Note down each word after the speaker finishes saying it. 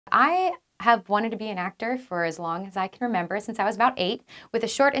I have wanted to be an actor for as long as I can remember, since I was about 8. With a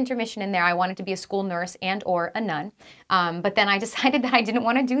short intermission in there, I wanted to be a school nurse and or a nun. But then I decided that I didn't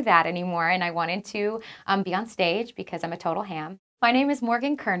want to do that anymore, and I wanted to be on stage because I'm a total ham. My name is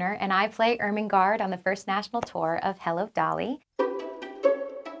Morgan Kirner, and I play Ermengarde on the first national tour of Hello, Dolly.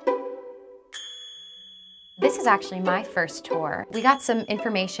 This is actually my first tour. We got some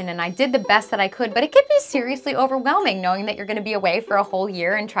information and I did the best that I could, but it can be seriously overwhelming knowing that you're gonna be away for a whole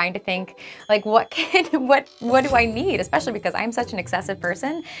year and trying to think, like, what do I need? Especially because I'm such an excessive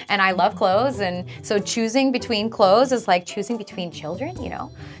person and I love clothes, and so choosing between clothes is like choosing between children, you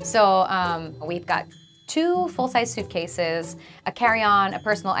know? So we've got 2 full-size suitcases, a carry-on, a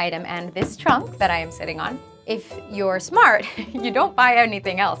personal item, and this trunk that I am sitting on. If you're smart, you don't buy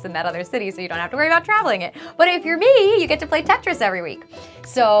anything else in that other city, so you don't have to worry about traveling it. But if you're me, you get to play Tetris every week.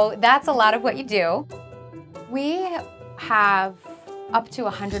 So that's a lot of what you do. We have up to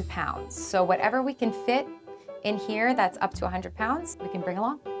 100 pounds. So whatever we can fit in here that's up to 100 pounds, we can bring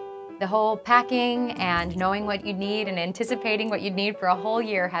along. The whole packing and knowing what you need and anticipating what you'd need for a whole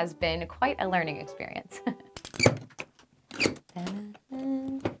year has been quite a learning experience.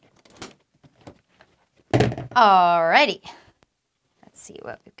 Alrighty, let's see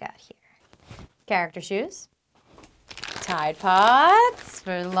what we've got here. Character shoes, Tide Pods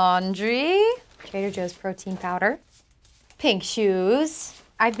for laundry, Trader Joe's protein powder, pink shoes.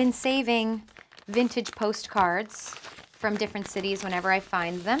 I've been saving vintage postcards from different cities whenever I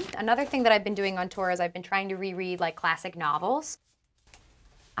find them. Another thing that I've been doing on tour is I've been trying to reread like classic novels.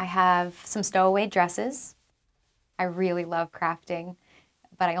 I have some stowaway dresses. I really love crafting,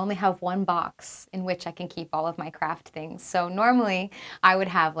 but I only have one box in which I can keep all of my craft things. So normally I would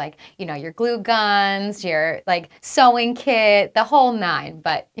have, like, you know, your glue guns, your like sewing kit, the whole 9,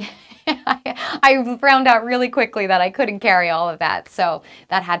 but I found out really quickly that I couldn't carry all of that, so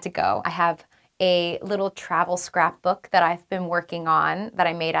that had to go. I have a little travel scrapbook that I've been working on that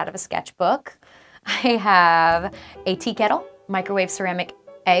I made out of a sketchbook. I have a tea kettle, microwave ceramic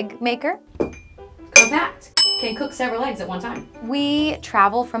egg maker. Compact. Can cook several eggs at one time. We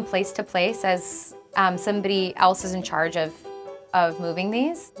travel from place to place as somebody else is in charge of moving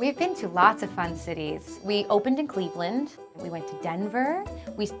these. We've been to lots of fun cities. We opened in Cleveland. We went to Denver.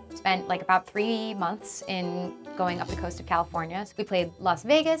 We spent like about 3 months in going up the coast of California. So we played Las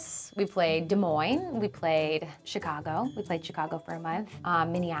Vegas. We played Des Moines. We played Chicago. We played Chicago for a month.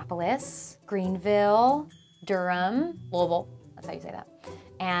 Minneapolis, Greenville, Durham, Louisville, that's how you say that,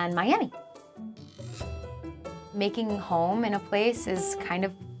 and Miami. Making home in a place is kind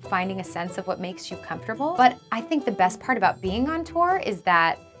of finding a sense of what makes you comfortable. But I think the best part about being on tour is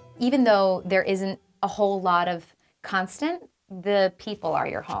that even though there isn't a whole lot of constant, the people are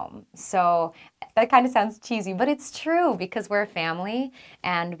your home. So that kind of sounds cheesy, but it's true because we're a family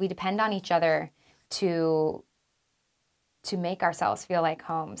and we depend on each other to make ourselves feel like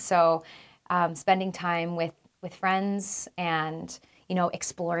home. So spending time with friends and, you know,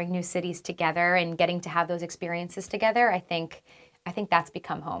 exploring new cities together and getting to have those experiences together, I think that's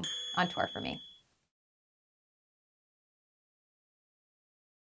become home on tour for me.